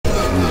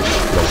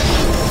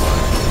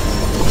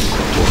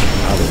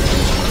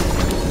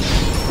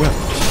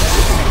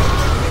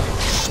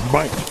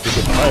Smite to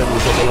the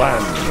pillars of the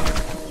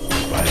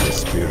land. By the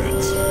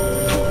spirits,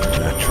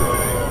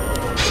 naturally,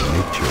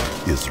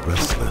 nature is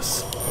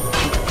restless.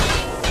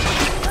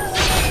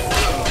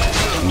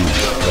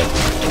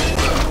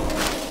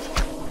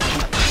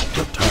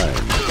 The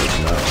time is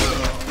now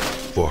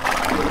for,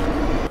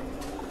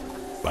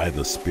 by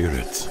the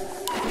spirits,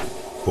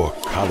 for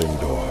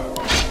Kalimdor.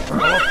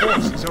 Our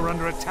forces are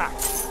under attack.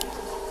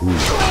 Who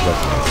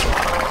threatens?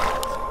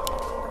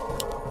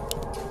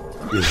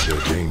 Is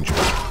there danger?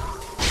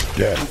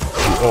 Death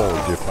to all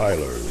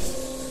defilers.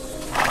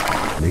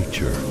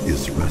 Nature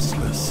is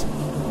restless.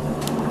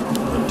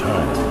 The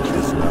time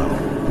is now.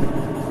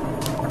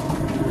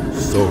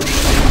 So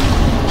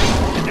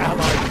An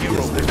allied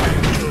hero is the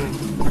danger.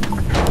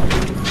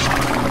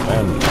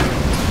 And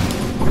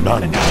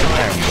none and the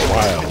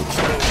wilds.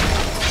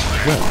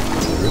 Well,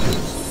 there it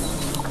is.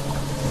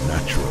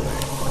 Naturally.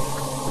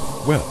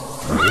 Well,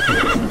 there it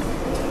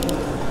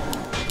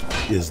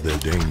is. Is there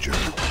danger?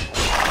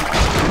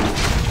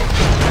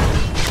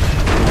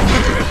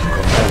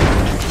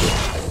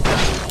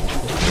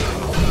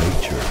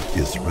 Nature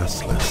is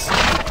restless.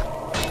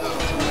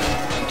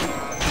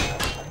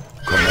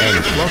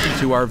 Welcome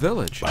to our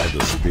village. By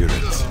the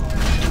spirits,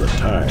 the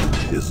time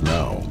is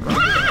now.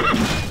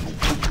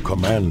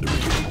 Command me.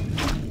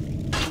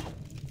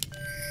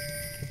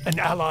 An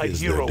allied Is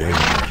hero there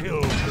has been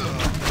killed.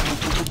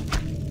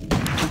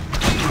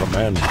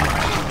 Command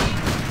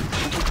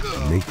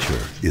me.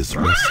 Nature is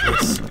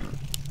restless.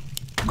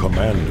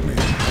 Command me.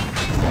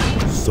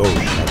 So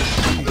shall it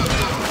be.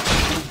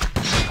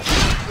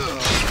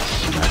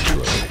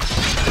 Naturally.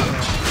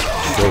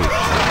 So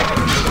shall it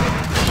be.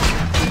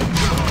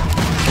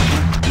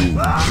 Who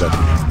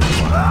threatens the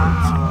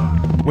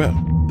wilds? Well,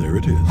 there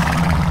it is.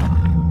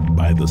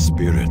 By the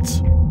spirits,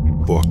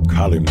 for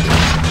Kalimdor.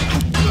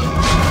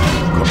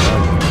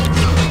 Command me.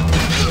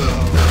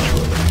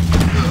 Naturally.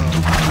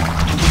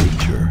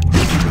 Nature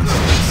is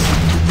restless.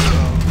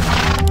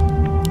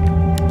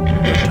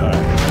 The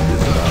time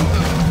is now.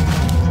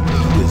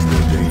 Is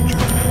there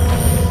danger?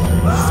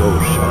 So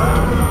shall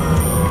it be.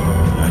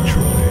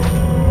 Naturally.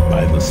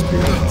 By the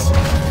spirits.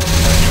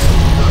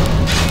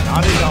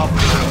 Not enough.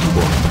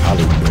 For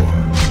Kalimdor.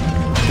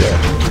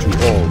 Death to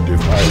all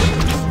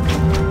defilers.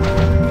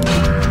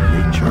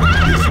 Nature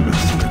is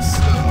restless.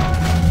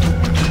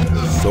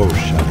 So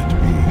shall it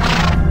be.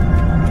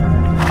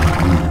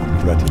 Who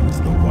threatens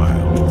the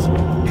wilds?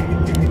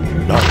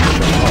 None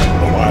shall harm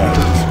the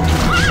wilds.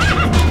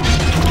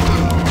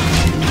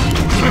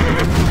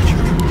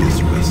 Nature is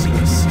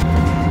restless.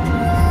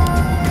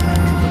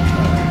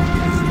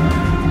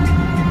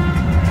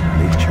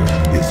 Nature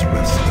is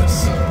restless.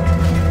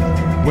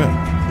 Well,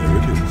 there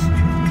it is.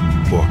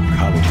 For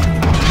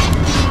Kalimdor.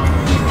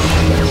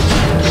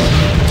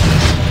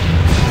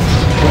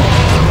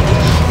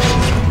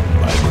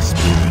 By the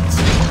spirits,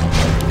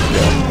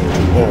 death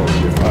to all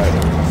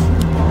defilers.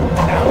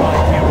 Now I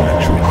hear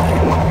naturally.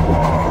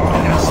 By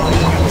the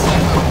spirits,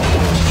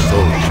 so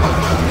shall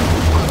it be.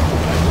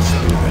 By the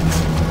spirits,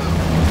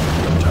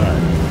 the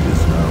time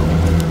is now.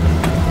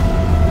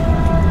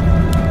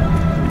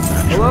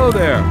 Hello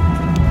there.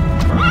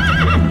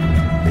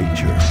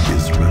 Nature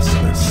is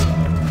restless.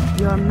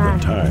 Your The man.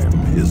 time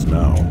is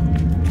now.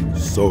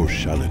 So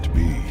shall it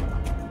be.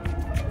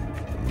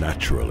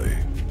 Naturally.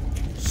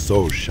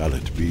 So shall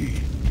it be.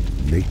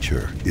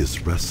 Nature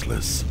is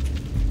restless.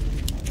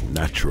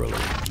 Naturally.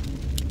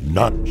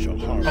 None shall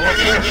harm. Our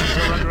forces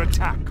are under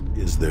attack.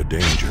 Is there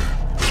danger?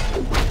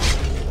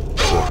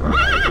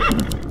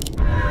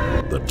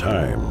 The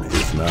time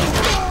is now.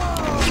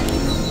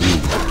 Who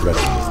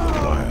threatens the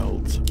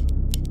wilds?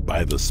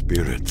 By the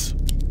spirits.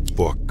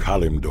 For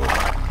Kalimdor.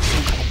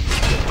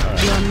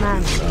 Your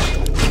man. Now.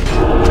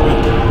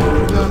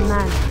 Your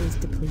man is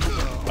depleted.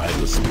 By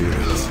the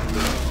spirits.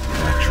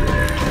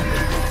 Naturally.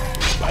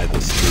 By the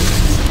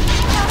spirits.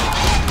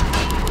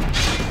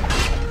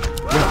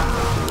 Well,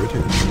 there it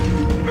is.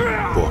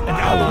 For An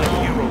allied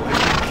Kalimdor. hero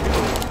has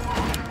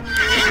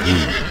Who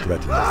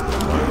threatens the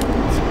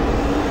wilds?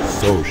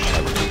 So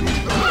shall it be.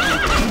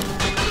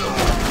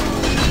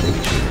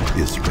 Nature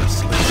is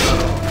restless.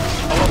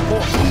 Our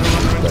forces are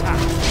under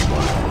attack.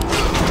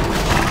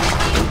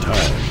 The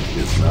time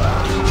is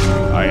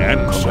now. I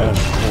answer. Command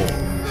call.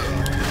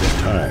 The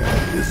time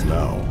is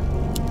now.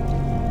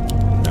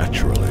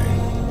 Naturally.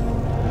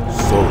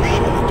 So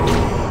shall it be.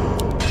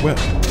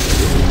 Well,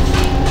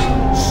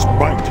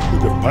 smite the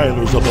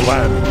defilers of the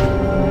land.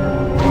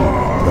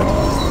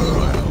 Threatens the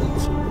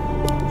wilds.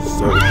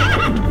 So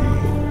shall it be.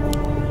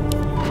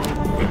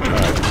 The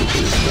time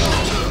is now.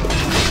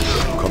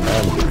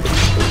 Command me.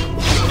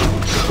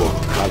 For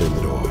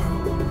Kalimdor.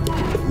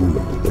 Who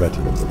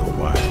threatens the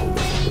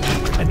wilds?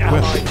 An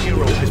allied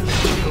hero has been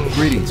killed.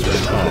 Greetings, The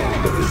friend.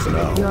 time is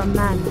now. Your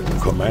man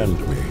is Command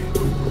me.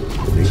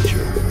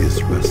 Nature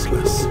is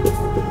restless.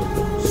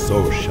 So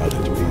shall it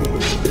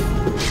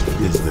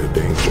be. Is there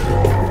danger?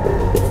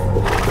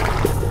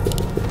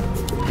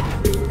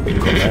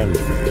 Command me.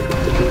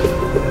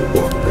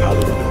 For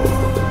Kalimdor.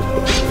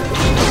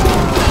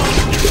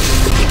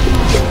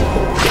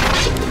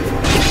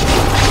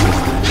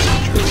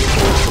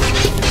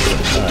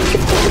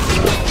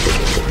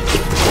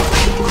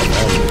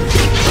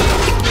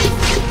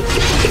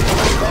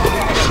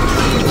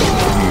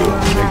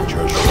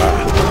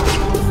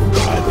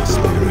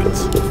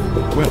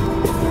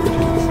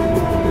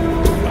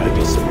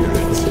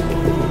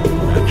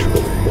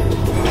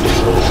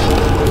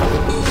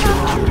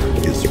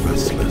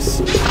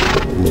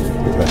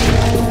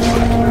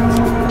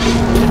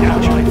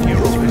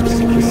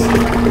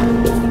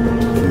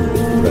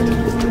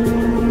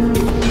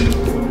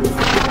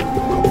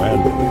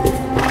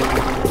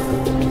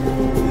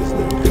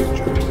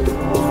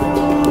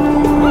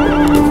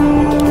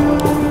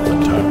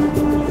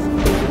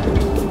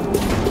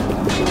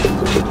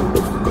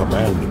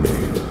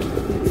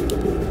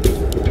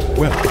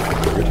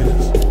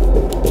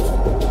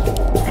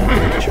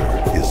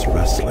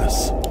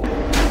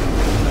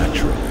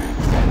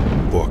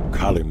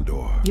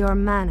 Your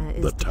mana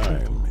is The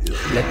depleted. time is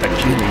Let the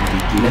killing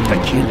begin. Let the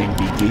killing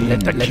begin.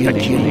 Let the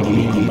killing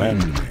begin.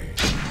 command me.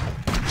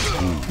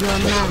 Your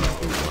mana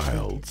The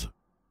wilds.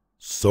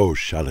 So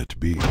shall it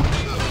be.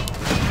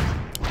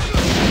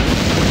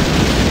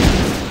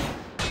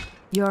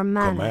 Your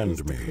mana Command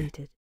is me.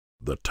 depleted.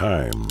 The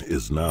time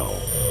is now.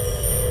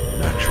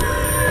 Naturally.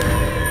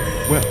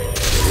 Well,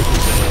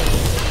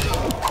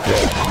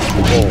 death to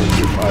all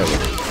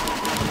defilers.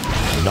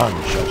 None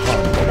shall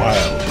harm the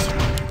wilds.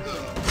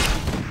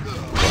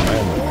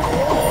 Command me.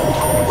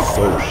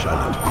 So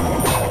shall it be.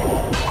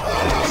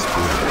 By the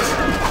spirits.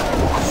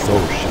 So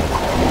shall it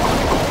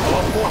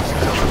be.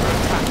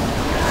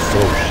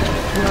 So shall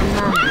it Your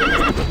mana is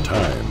be. The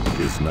time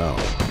is now.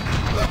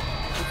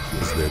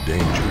 Is there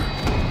danger?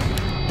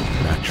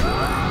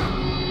 Naturally.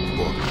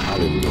 For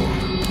Kalindor.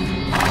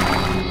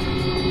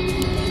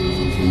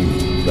 Who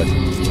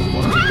threatens the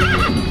one?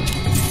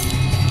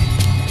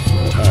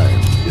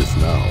 Time is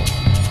now.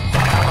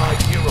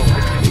 Allied hero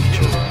has been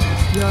killed.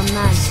 Your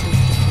mana is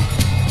depleted.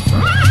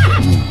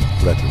 Who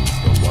threatens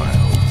the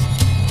wilds?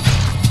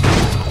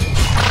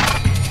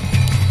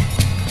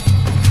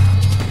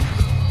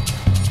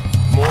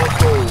 More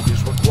gold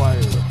is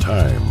required.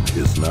 Time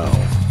is now.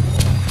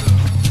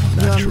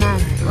 Your mana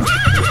Naturally. is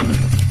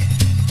depleted.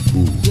 Who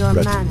Your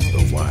threatens mana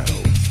the is wilds?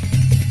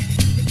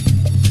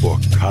 For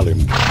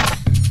Kalindor.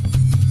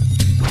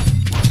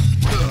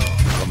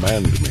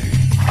 Command me.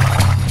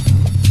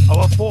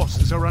 Our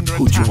forces are under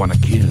Who do you attack. wanna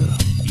kill?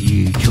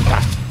 You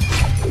that.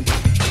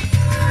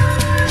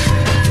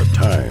 The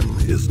time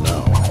is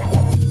now.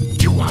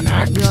 Do you wanna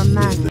act? Your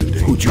mana Is there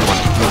Who do danger? you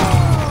wanna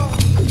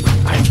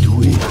kill? I do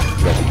it.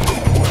 Threatens the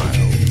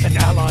wilds. An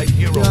allied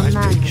hero Your has been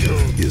mana.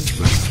 killed. Is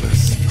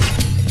restless.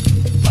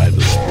 By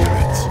the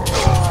spirits.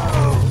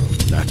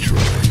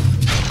 Naturally.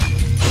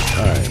 The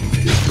time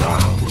is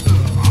now.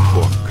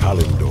 For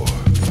Kalindor.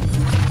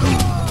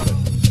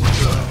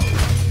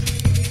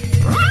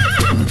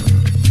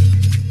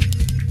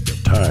 The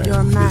time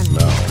Your is mana.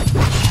 now.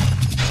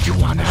 Do you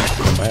wanna act?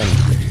 Command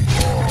me.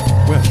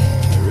 Well,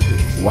 there it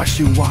is. What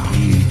you want?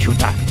 You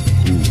that.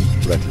 Who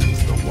threatens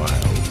the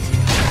wilds?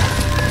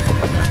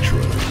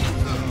 Naturally.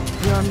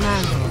 Your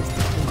mana is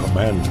depleted.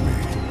 Command me.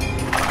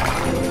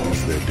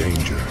 Is there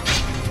danger?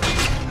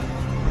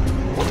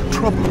 What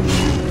trouble?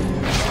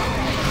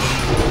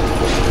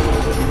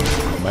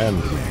 Command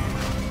me.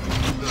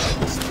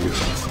 The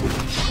spirits.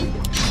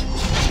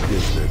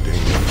 Is there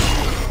danger?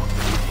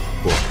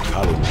 For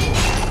Kalindor.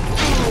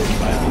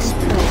 By the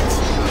spirits.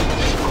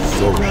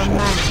 So Your shall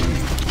mana it be.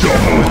 is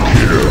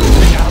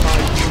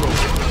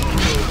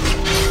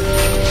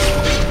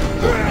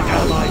An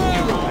allied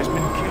hero has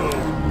been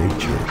killed.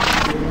 Nature.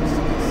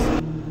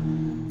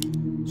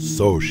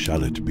 So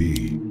shall it be.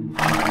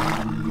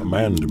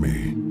 Command me.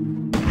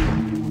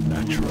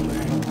 Naturally.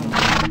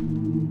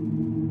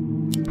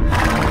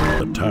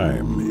 The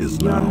time is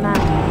Your now. mana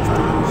is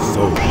depleted.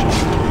 So shall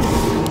it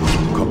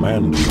be.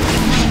 Command me.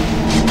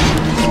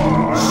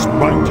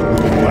 Smite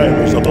the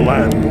fires of the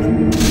land.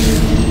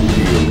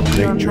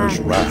 Feel nature's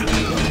wrath.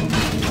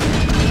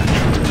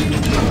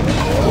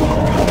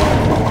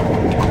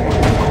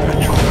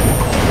 Naturally.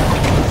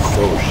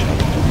 So shall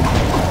it be.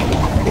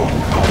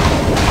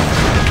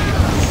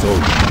 So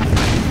shall it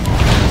be.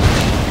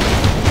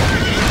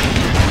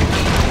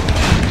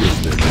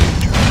 Is there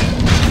danger?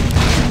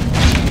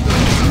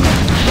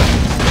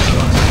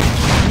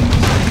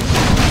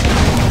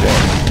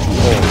 Death to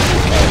all who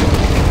follow.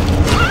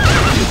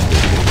 Is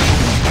there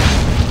danger?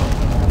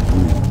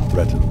 Who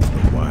threatens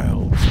the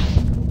wilds?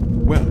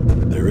 Well,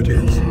 there it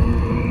is.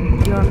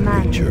 Your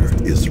mana Nature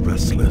is is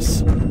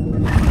restless.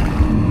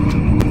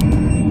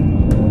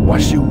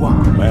 What you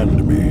want?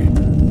 Command me.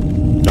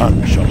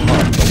 None shall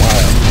harm the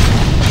wild.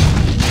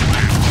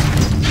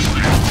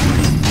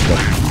 The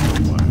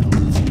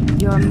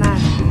wild. Your mana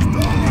is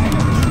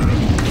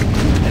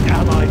An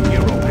allied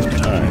hero has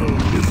been Time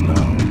killed. is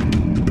now.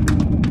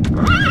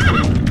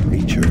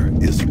 Nature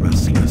is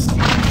restless.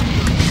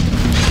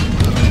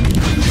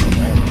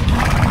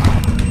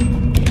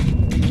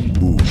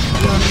 Who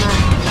your mana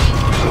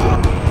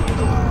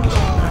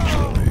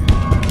naturally?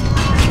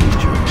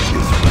 Nature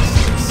is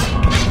restless.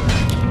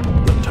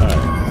 The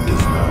time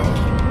is now.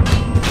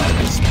 By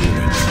the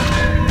spirits.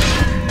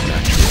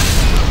 Naturally.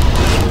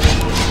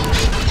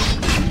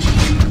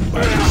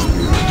 By the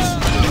spirits.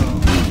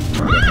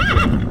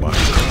 By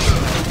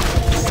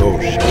so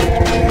shall it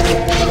be.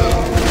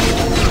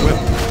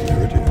 Well,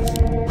 there it is.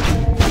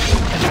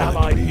 An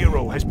allied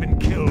hero has been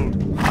killed.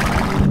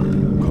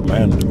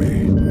 Command me.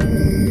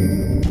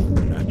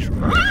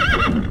 Naturally.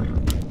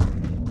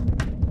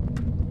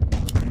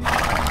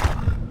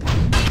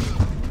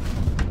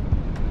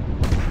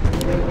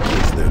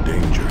 Is there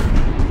danger?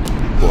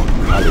 For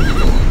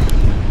Kalindor.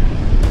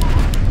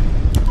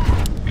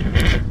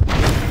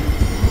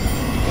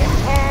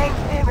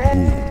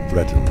 Who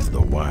threatens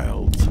the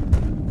wilds?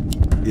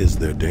 Is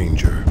there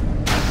danger?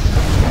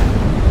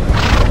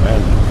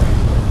 Command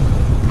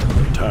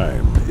me. The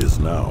time is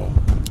now.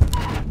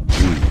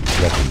 Who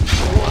threatens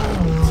the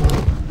wilds?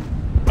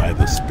 By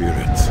the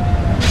spirits.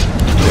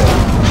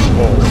 Death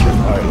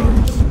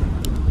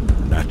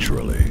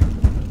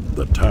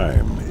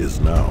is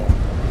now.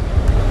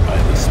 By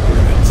the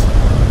spirits,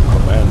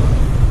 command me.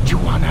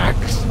 Juanax.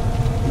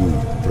 Who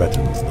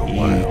threatens the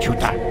wild?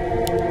 Chuta.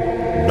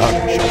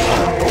 None shall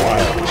harm the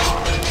wilds.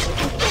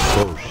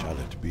 So shall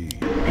it be.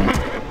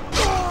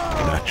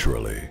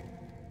 Naturally.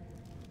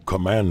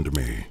 Command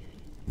me.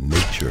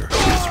 Nature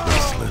is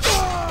restless.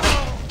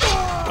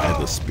 By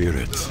the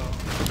spirits.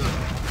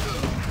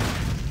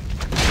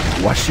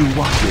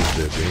 Washiwa. Is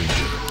there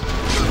danger?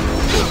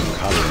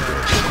 Calendar.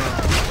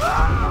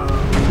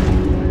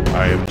 I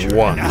am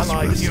one. An is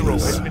allied hero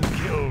restless. has been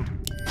killed.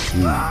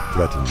 Who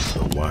threatens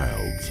the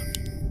wilds?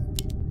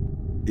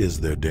 Is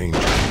there danger?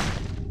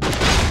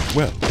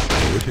 Well,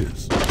 there it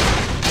is. By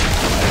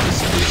the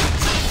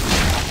spirits.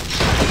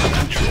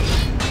 Naturally.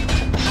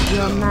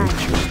 Your man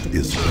Nature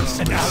is restless.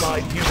 An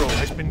allied hero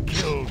has been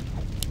killed.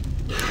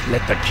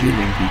 Let the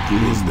killing Is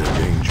begin. there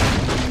danger?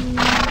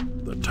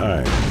 The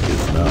time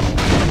is now.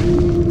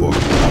 For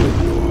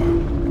Calendar.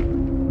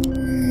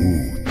 Who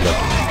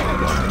threatens the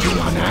wild?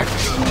 Juanax.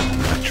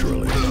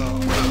 Naturally.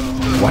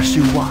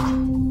 Washiwa.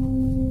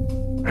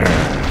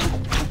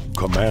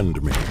 Command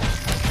me.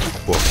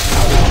 For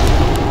Calendar.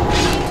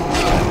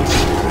 And the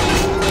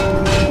spirits.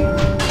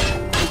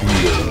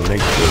 Feel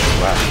nature's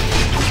wrath.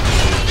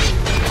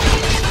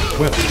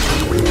 Well,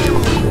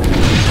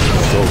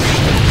 so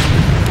shall it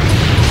be.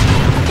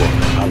 For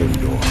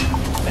Calendar.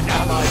 An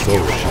allied So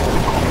hero. shall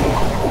it be.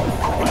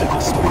 By the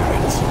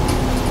spirits.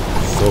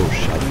 So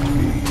shall it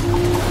be.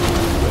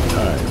 The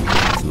time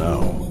is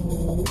now.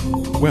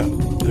 Well,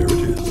 there it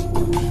is.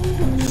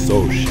 So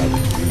shall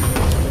it be.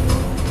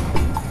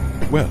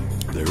 Well,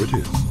 there it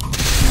is.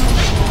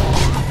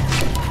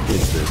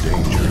 Is there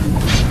danger?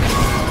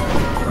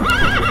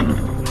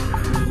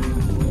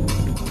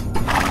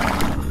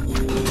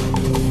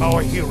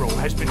 Our hero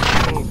has been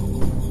killed.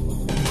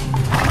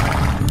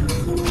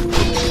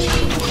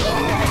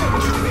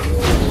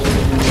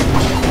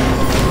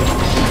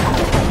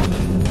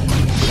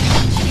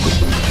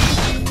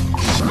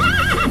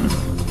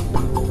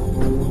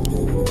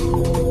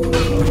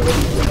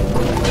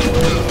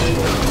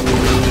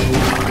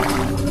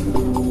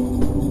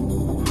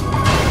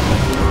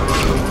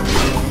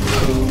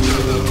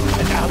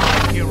 An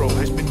allied hero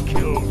has been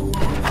killed.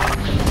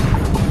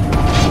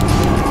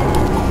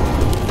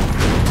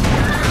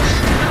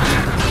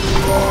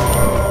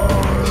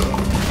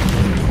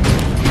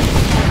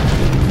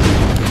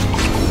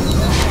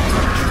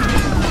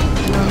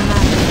 Your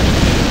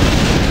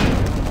man.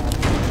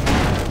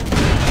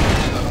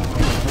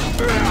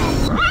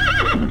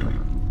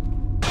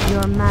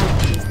 Your man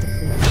is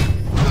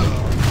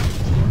depleted.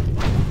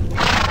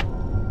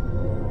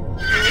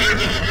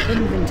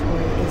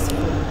 Inventory is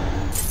full.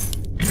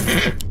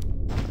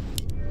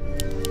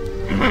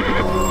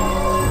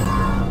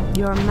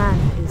 Your man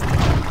is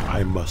depleted.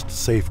 I must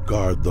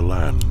safeguard the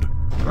land.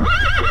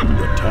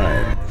 The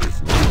time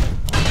is now.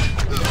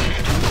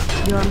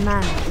 Your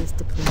man is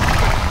depleted.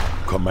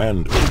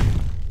 Command me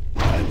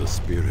by the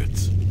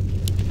spirits.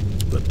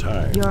 The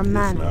time Your is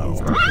man now. is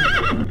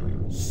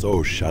depleted.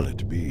 So shall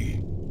it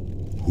be.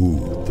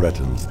 Who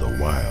threatens the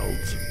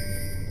wilds?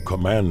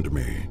 Command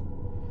me.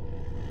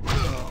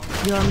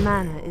 Your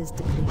mana is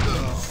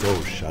depleted.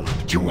 So shall it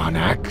be.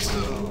 Juanax.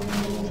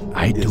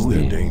 I Is do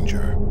there it.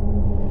 danger?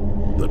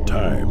 The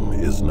time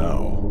is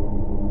now.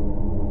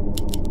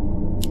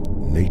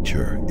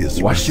 Nature is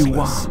Washiwa.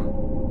 restless.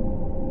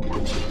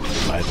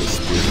 By the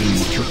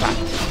spirits. Chuta.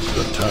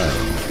 The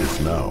time is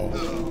now.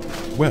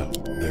 Well,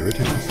 there it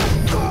is.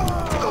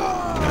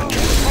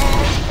 Naturally.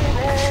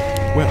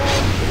 Well,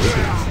 there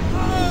it is.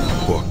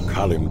 For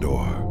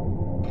Kalimdor.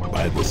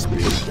 By the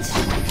spirits.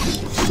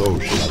 So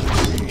shall it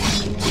be.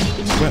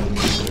 Well,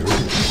 there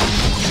it is.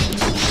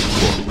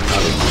 For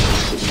Kalimdor.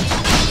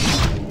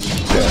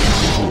 Death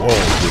to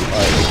all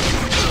defilers.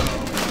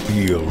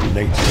 Feel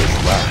nature's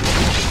wrath.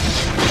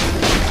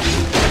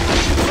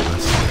 Is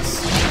restless.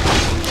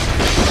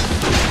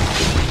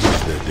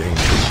 Is there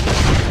danger?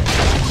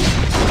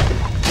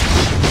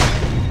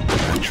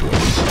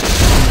 Naturally.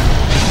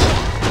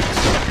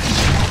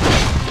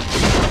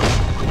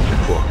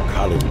 For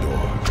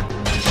Kalimdor.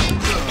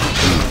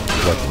 Who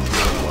threatens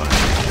the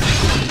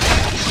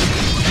wild?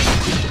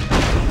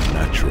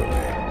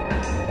 Naturally.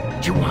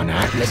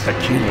 Juanax. Let the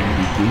killing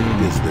begin.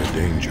 Is there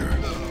danger?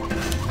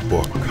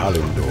 For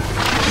Kalimdor.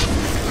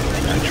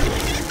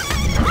 Naturally.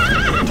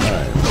 The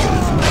time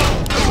is now.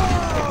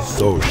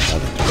 So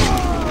shall it be.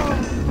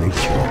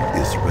 Nature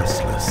is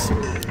restless.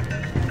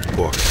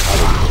 For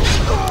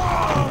Kalimdor.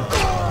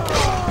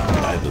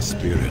 By the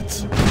spirits.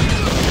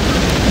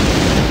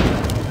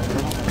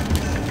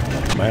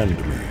 Command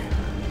me.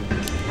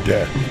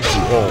 Death to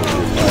all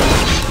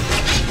defilers.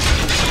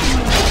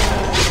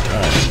 The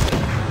time.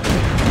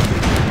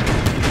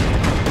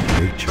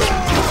 Nature is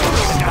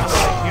An restless.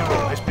 allied hero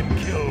has been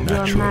killed. Your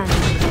Naturally. man is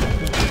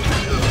depleted.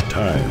 The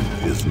time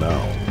is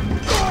now.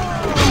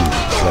 Who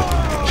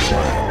threatens the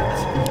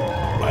wilds?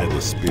 By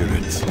the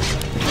spirits.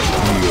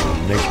 Feel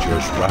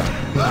nature's wrath.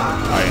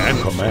 I am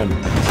command.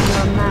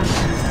 Your man is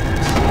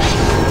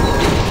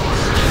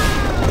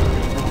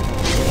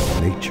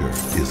Nature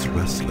is An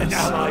restless.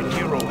 allied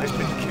hero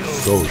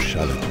So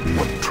shall it be.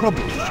 What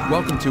troubles you?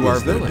 Welcome to our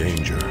Is there village.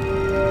 danger? Your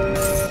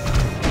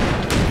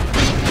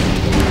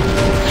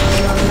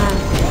mana.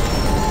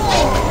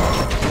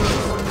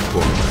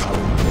 For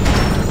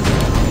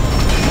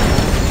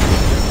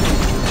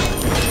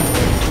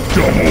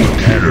Double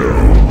kill!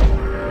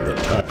 the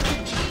time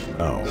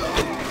now.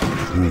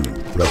 Who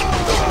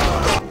threatens the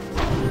wild?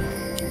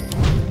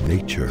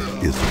 Nature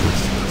is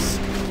restless.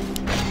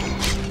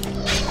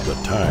 The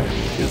time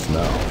is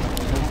now.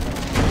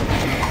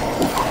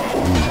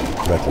 Who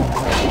threatens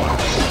the wild?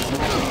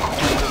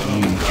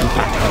 The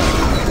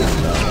time is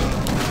now.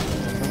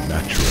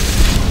 Natural.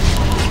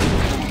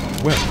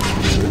 Well,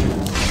 here it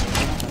is.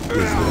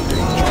 Is there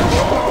danger?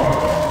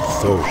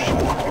 So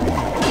shall it be.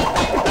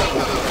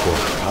 For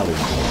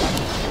Kalimdor,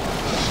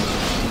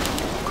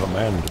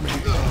 command me.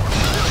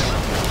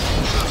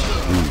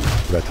 Who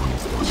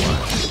threatens the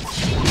wild?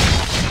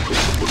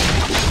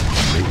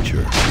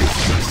 Nature is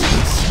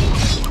restless.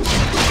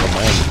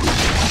 Command me.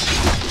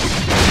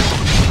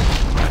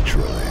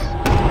 Naturally,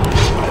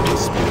 by the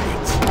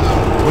spirits.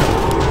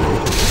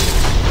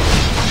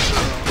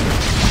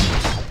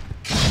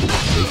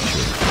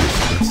 Nature is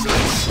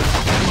restless.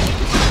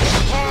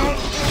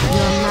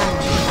 Your mana.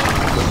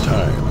 The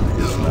time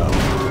is now.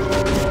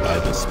 By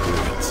the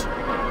spirits.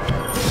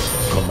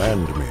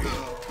 Command me.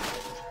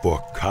 For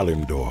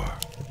Kalimdor.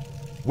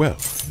 Well,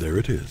 there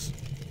it is.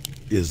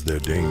 Is there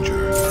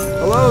danger?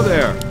 Hello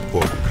there.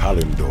 For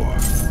Kalimdor.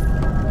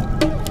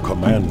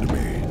 Command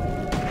me.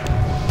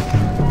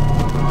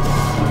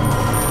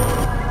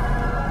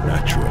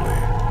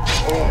 Naturally,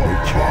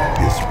 nature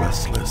is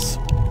restless.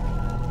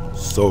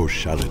 So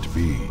shall it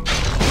be.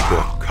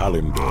 For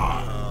Kalimdor.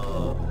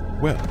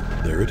 Well,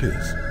 there it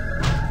is.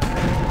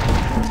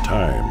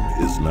 Time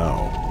is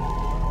now.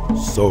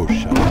 So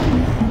shall it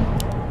be.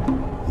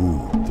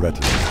 Who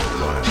threatens the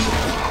wild?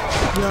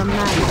 Your Is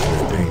mana.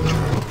 there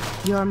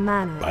danger? Your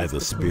mana. By is the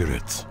depleted.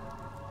 spirits.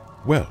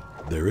 Well,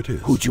 there it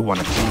is. Who'd you want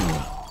to fool?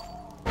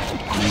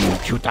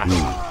 Who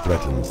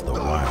threatens the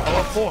wild?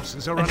 Our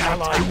forces are an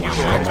ally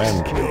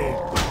Command me.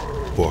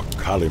 For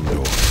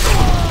Kalimdor.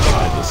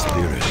 By the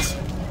spirits.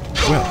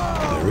 Well,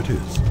 there it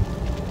is.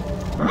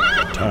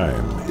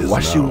 Time is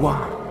What you now.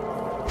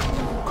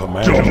 want?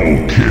 Command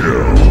me.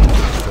 kill!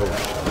 So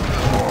shall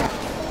it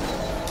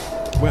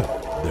be. Well,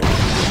 there it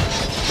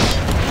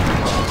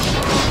is.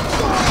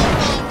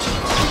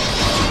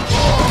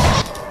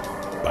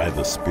 By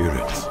the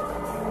spirits.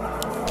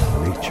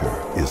 Nature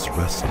is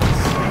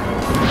restless.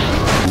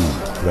 Who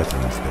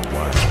threatens the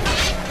wild?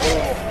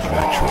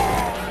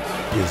 Naturally.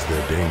 Is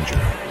there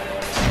danger?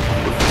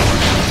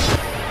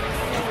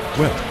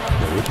 Well,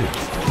 there it is.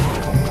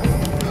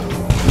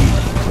 Who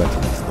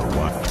threatens the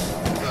wild?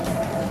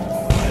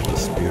 By the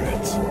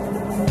spirits.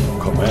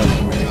 Command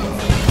me.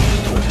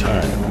 The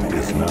time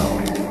is now.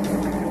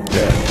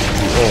 Death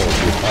to all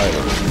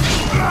defilers.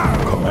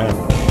 Command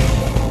me.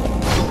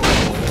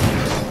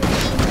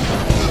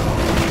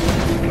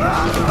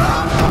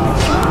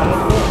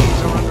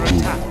 Who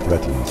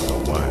threatens the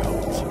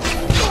wilds?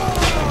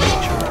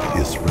 Nature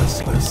is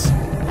restless.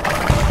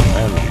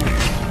 Command me.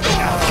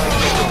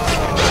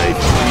 My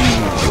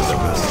dream is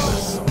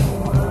restless.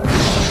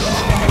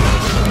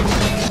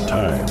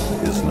 Time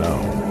is now.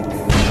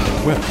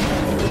 Well,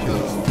 there it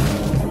is.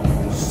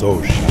 So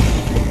shall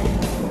it be.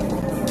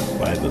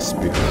 By the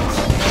spirits.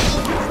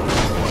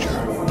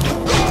 Nature.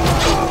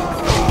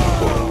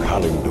 For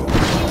Kalimdor.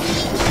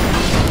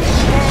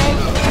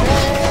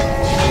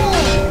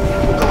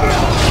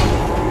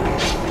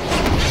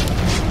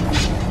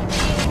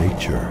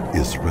 Nature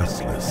is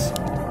restless.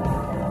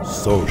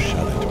 So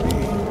shall it be.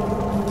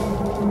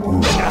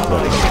 Who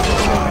threatens the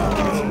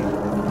wilds?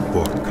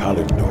 For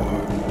Kalimdor.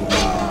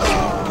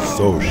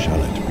 So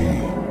shall it be.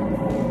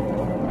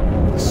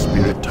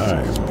 Spirit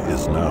time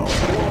is now.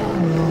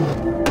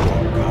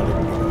 For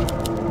Kalimdor.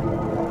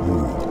 Who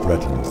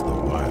threatens the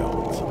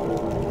wilds?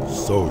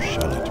 So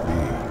shall it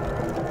be.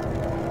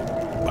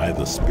 By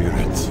the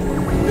spirits.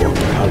 For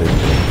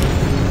Kalimdor.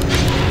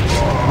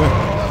 Well,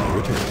 there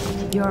it is.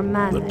 Your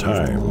mana. The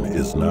time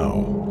is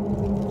now.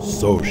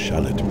 So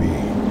shall it be.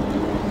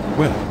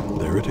 Well,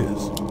 there it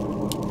is.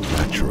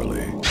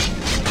 Naturally.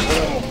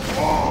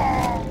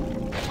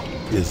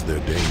 Is there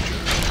danger?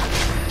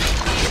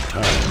 The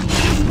time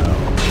is now.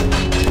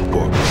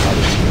 For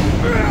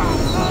Kalimdor.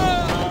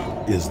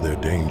 Is there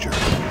danger?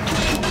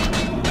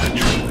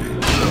 Naturally.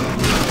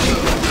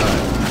 The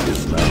time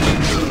is now.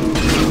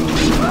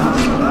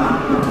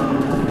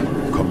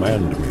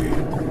 Command me.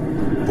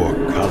 For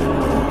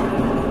Kalimdor.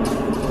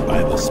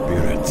 By the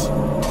spirits,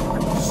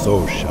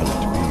 so shall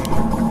it be.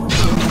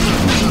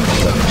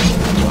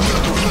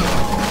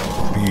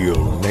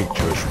 Feel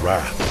nature's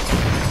wrath.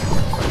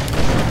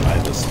 By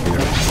the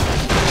spirits,